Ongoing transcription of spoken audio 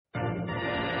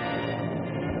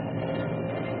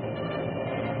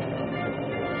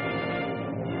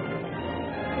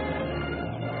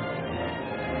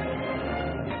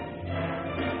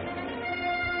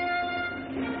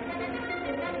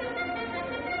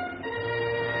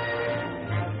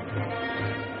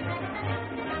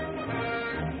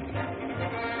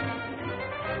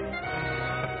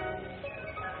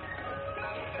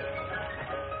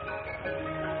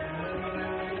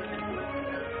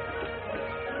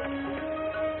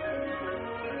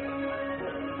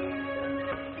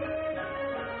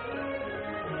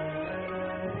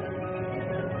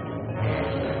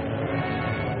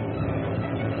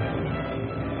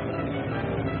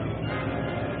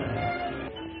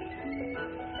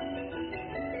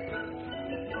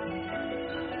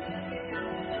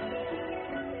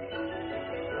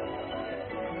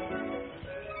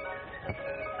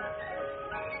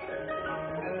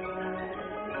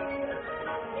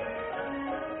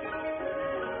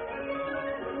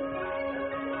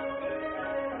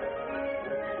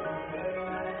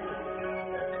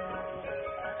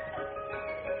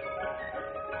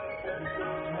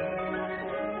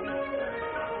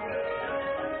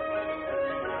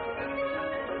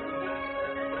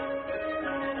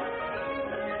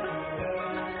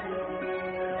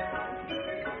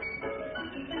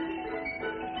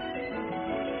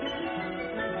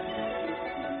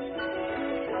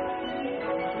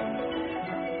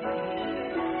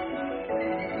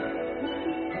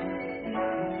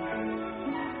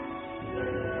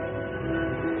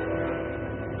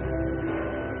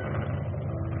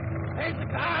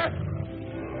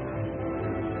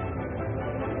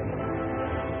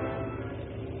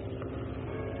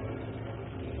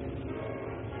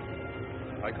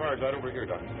My car's right over here,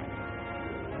 Doctor.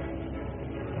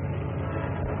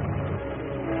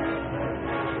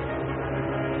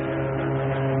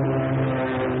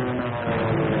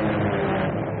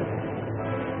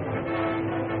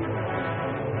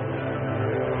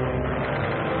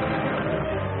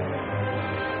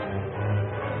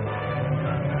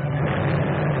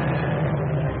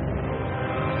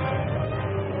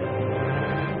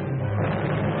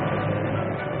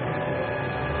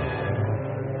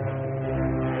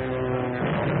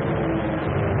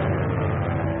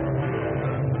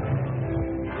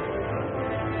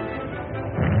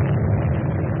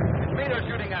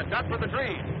 Duck for the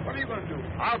trees. What are you going to do?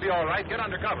 I'll be all right. Get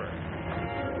under cover.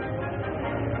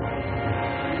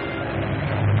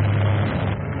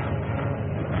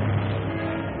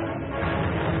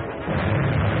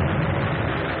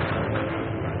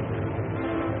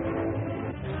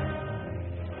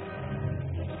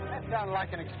 That sounded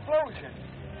like an explosion.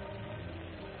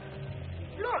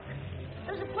 Look,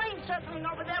 there's a plane circling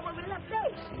over there where we left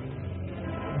Ace.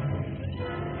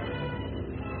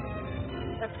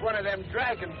 That's one of them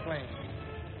dragon planes.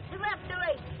 They're after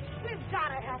Ace. We've got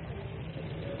to help him.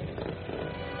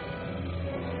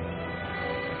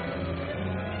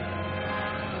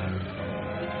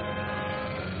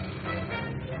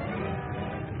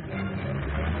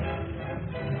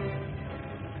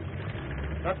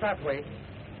 Not that way.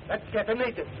 Let's get a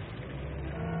native.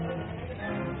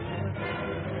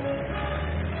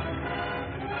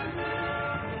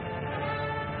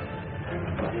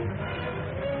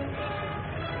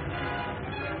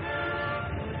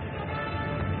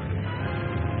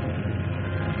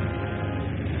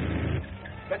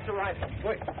 That's the rifle.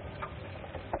 Wait.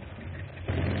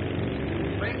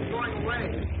 Plane's going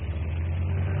away.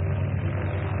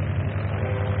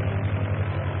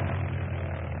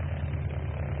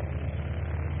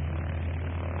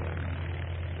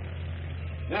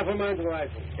 Never mind the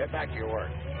rifle. Get back to your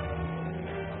work.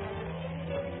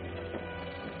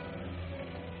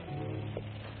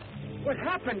 What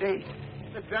happened, Ace?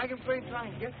 The dragon plane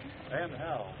trying to get you? And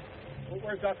how? Well,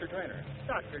 where's Dr. Trainer?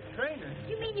 Dr. Trainer?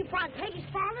 You mean you found Peggy's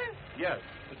father? Yes,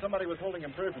 but somebody was holding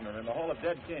him prisoner in the Hall of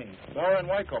Dead Kings. Laura and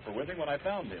Wyckoff were with him when I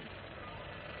found him.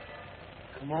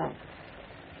 Come on.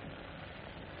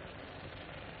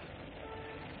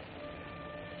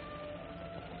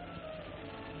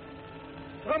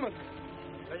 Drummond,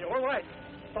 are you all right?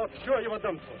 Thought sure you were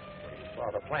done for. We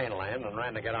saw the plane land and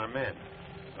ran to get our men.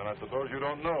 And I suppose you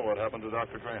don't know what happened to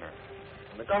Dr. Trainer.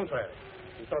 On the contrary,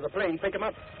 we saw the plane pick him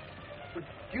up. But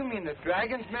do you mean the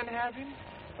dragon's men have him?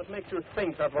 What makes you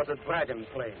think that was a dragon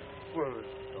plane? Well,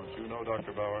 don't you know,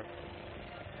 Dr. Bauer?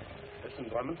 Listen,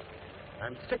 Drummond,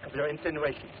 I'm sick of your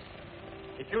insinuations.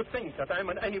 If you think that I'm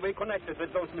in any way connected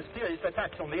with those mysterious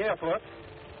attacks on the airport,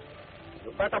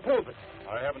 you better prove it.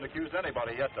 I haven't accused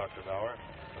anybody yet, Dr. Bauer.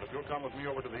 But if you'll come with me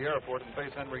over to the airport and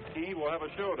face Henry Key, we'll have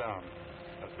a showdown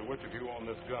as to which of you own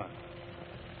this gun.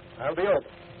 I'll be over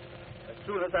as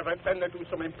soon as I've attended to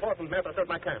some important matters at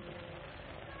my camp.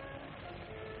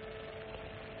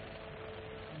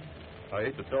 I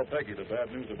hate to tell Peggy the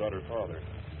bad news about her father.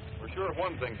 We're sure of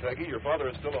one thing, Peggy. Your father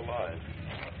is still alive.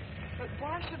 But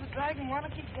why should the dragon want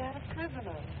to keep Dad a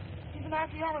prisoner? He's an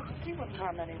archaeologist. He wouldn't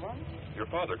harm anyone. Your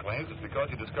father claims it's because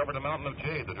he discovered a mountain of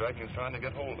jade the dragon is trying to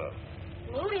get hold of.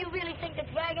 Who do you really think the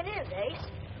dragon is, Ace?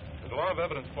 There's a lot of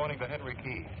evidence pointing to Henry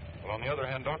Key. But on the other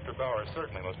hand, Dr. Bauer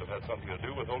certainly must have had something to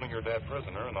do with holding your dad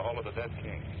prisoner in the Hall of the Dead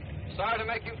King. Sorry to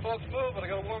make you folks move, but I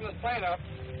gotta warm this plane up.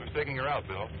 Who's taking her out,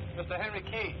 Bill? Mr. Henry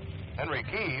Key. Henry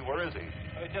Key? Where is he?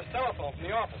 He just telephoned from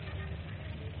the office.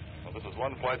 Well, this is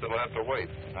one flight that'll have to wait.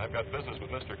 I've got business with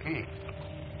Mr. Key.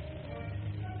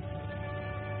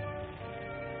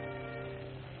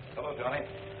 Hello, Johnny.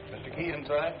 Mr. Key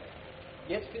inside?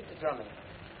 Yes, Mr. Drummond.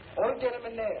 All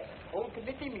gentlemen there. Whole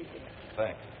committee meeting.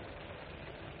 Thanks.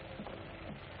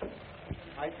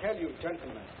 I tell you,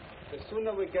 gentlemen, the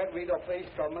sooner we get rid of Ace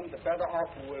Drummond, the better off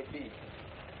we will be.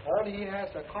 All he has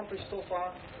accomplished so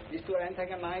far is to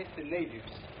antagonize the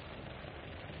natives.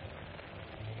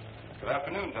 Good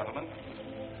afternoon, gentlemen.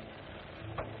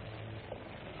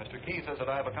 Mr. Key says that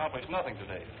I have accomplished nothing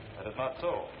today. That is not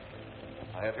so.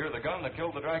 I have here the gun that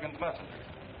killed the dragon's messenger.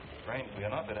 Strangely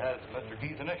enough, it has Mr.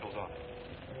 Key's initials on it.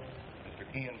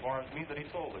 Mr. Key informs me that he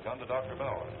sold the gun to Dr.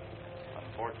 Bauer.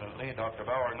 Unfortunately, Dr.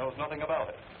 Bauer knows nothing about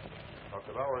it.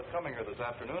 Dr. Bauer is coming here this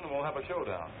afternoon, and we'll have a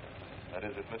showdown. That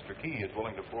is, if Mr. Key is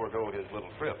willing to forego his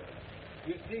little trip.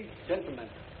 You see, gentlemen,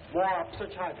 more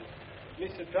absurd charges.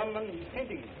 Mr. Drummond is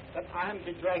hinting that I am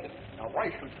the dragon. Now, why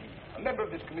should he? A member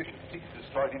of this commission seeks to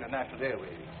destroy the international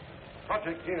airways.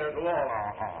 Project here is all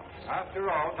our hearts. After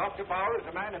all, Dr. Bauer is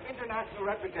a man of international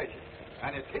reputation.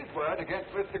 And it's his word against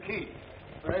Mr. Key.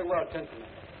 Very well, gentlemen.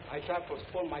 I shall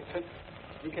postpone my trip.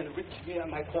 You can reach me at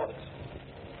my quarters.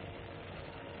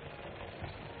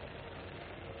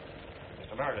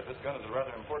 Mr. Meredith, this gun is a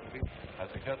rather important piece. I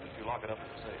suggest that you lock it up in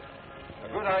the safe.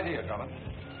 A good idea, Drummond.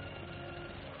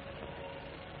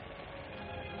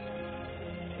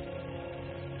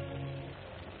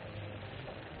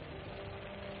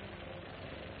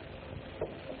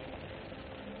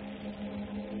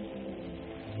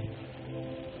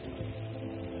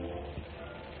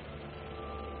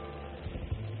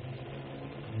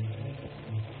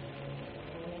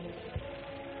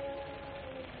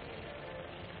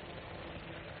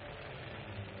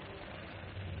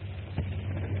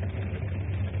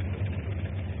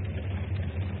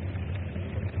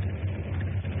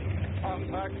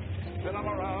 Contact, spin them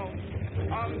around.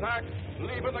 Contact,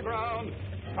 leaving the ground.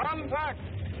 Contact,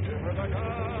 give her the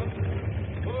gun.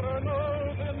 Put her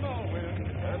nose in the wind,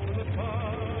 head to the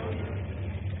sun.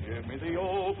 Give me the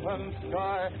open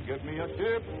sky, give me a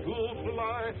ship to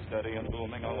fly, steady and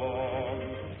booming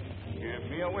along. Give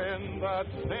me a wind that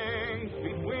sings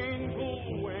between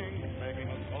two wings, making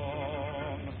a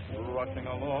song, rushing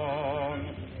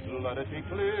along. Let it be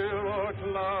clear or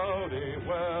cloudy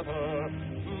weather.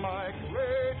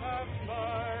 Migrate and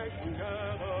die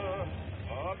together,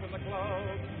 up in the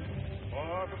clouds,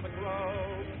 far from the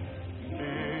clouds,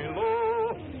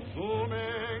 below,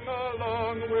 zooming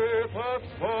along with a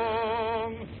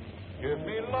song. Give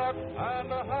me luck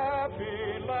and a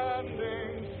happy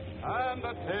landing, and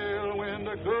a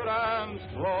tailwind good and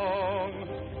strong.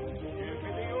 Give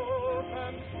me the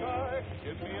open sky,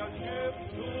 give me a ship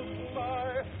to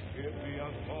fly, give me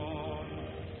a song.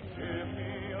 Give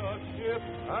me a ship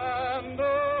and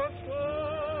a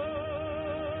sun.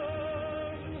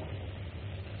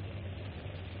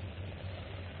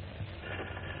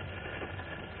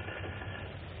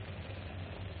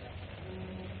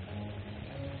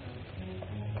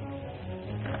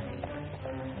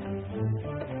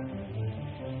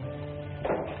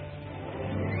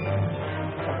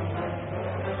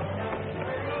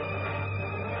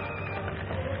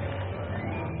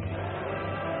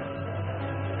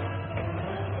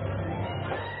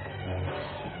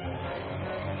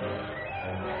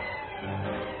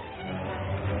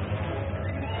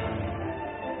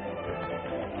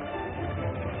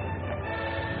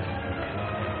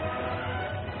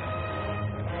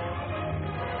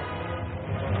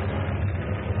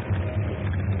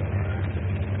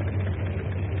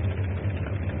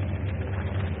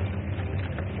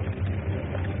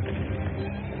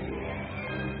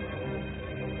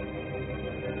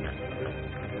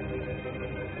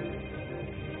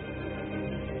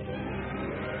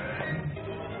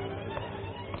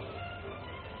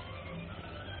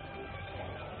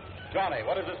 Johnny,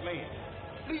 what does this mean?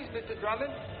 Please, Mr.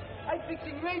 Drummond, I'm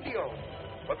fixing radio.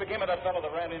 What became of that fellow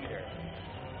that ran in here?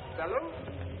 Fellow?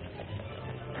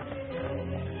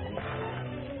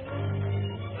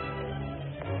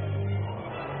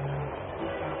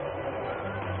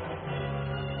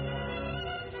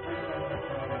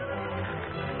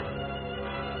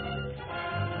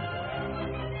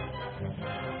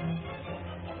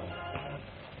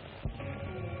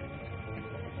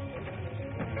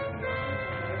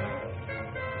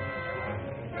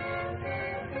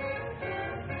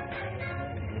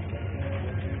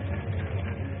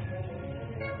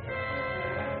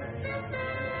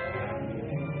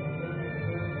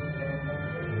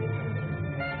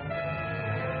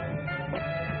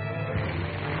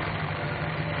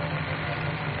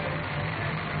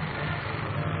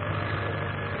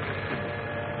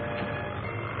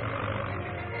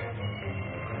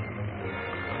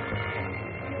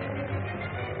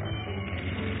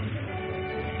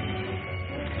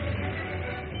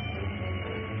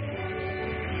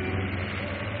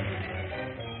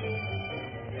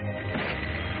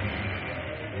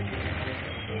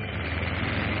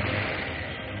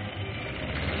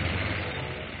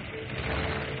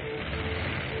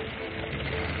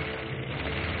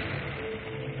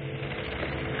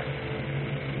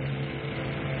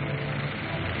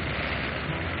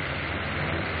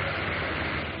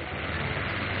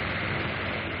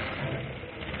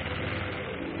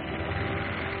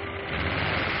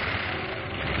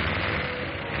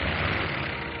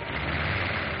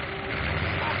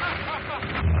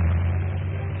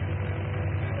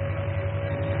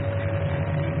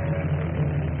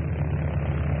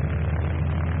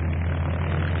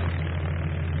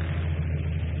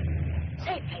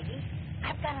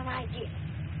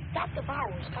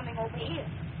 Coming over here.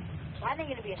 So I think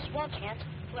it'll be a small chance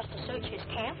for us to search his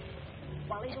camp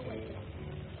while he's away.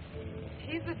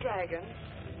 He's a dragon.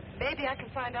 Maybe I can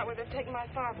find out where they've taken my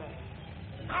father.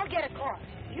 I'll get a car.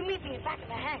 You meet me back in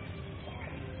the hangar.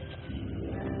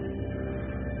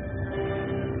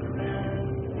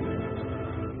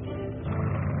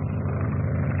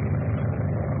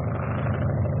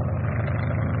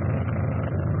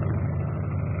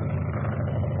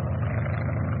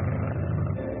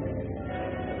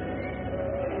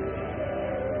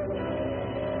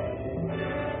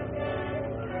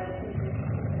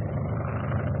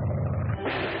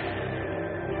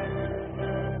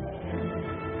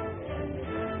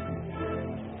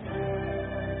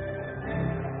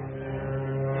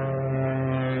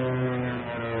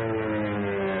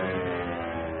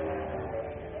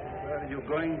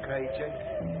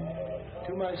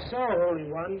 To my cell, Holy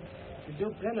One, to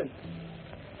do penance.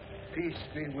 Peace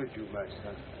be with you, my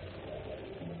son.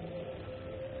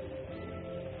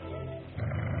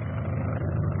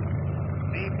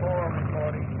 D4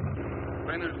 reporting.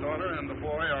 Trainer's daughter and the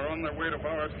boy are on their way to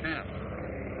Bauer's camp.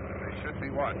 They should be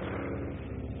watched.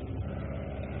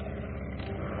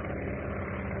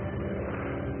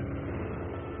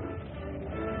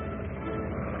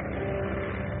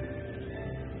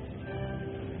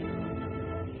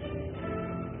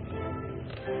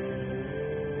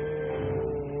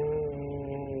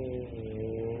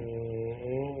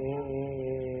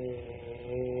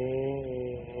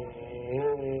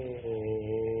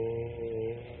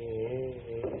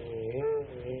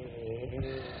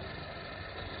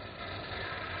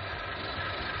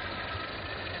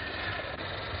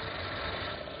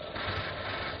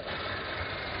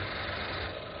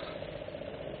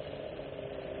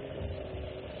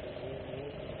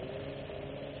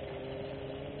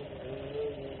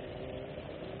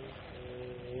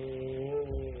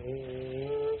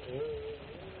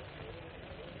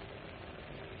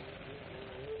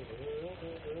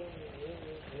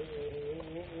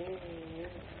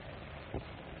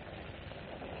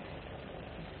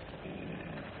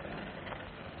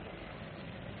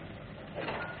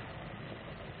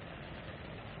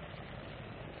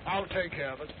 I'll take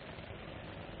care of it.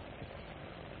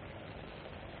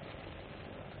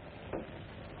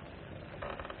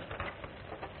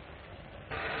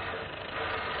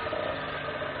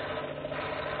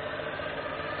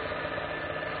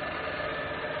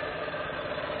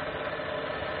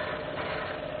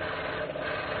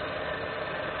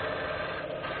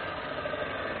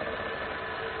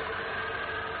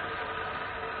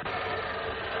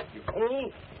 You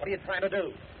fool! What are you trying to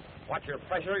do? Watch your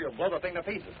pressure, you'll blow the thing to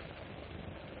pieces.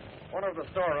 Order to the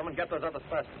storeroom and get those other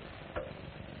specimens.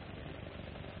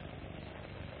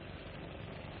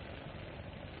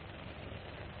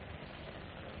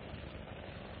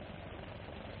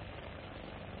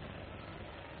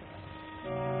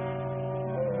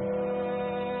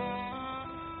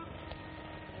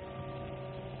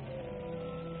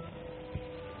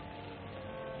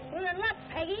 We're in luck,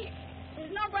 Peggy.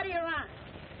 There's nobody around.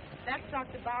 That's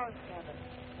Dr. Bauer's cabin.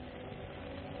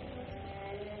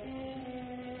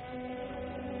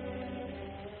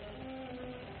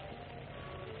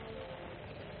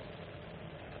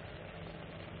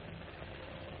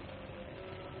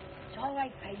 It's all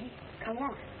right, Peggy. Come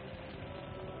on.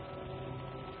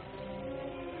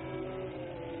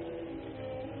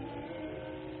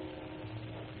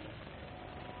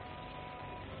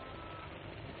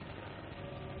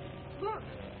 Look.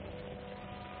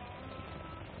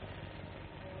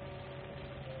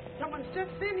 Someone's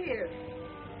just been here.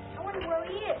 I wonder where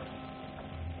he is.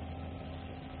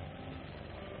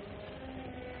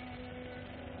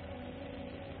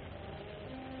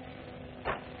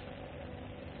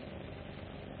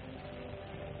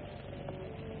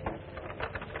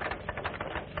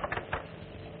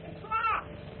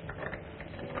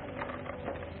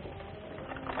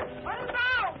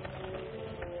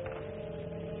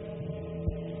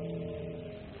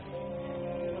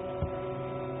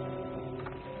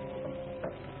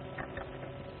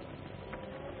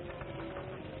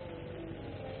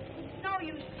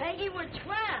 Peggy, we're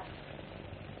trapped.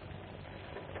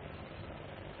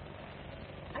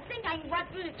 I think I can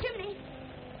walk through the chimney.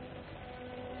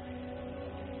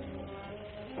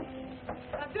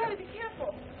 Now, Billy, be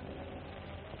careful.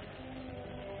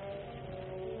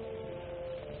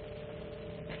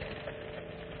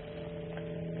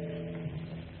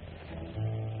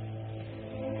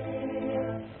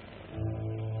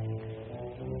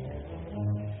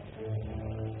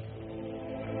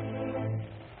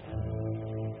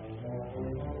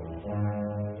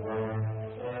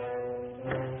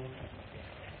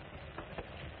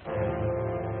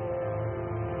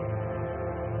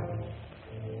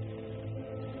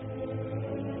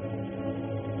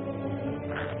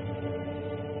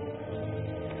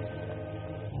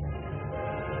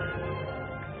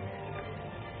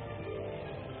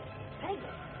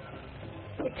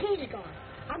 key's gone.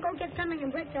 I'll go get something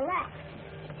and break the lock.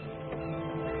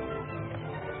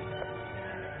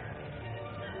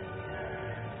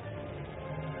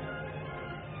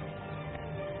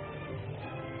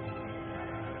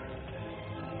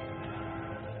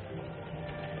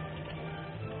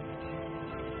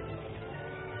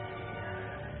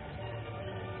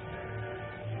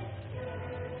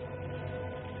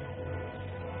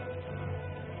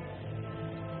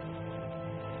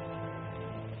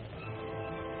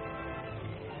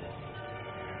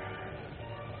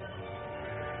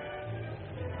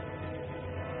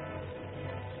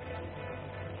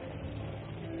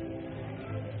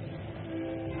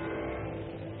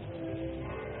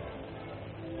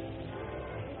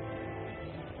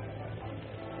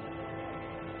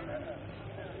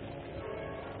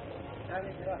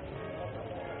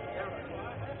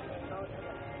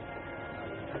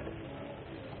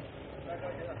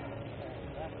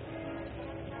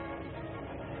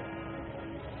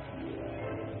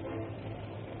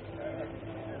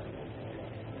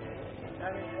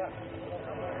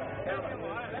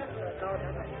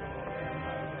 Come on.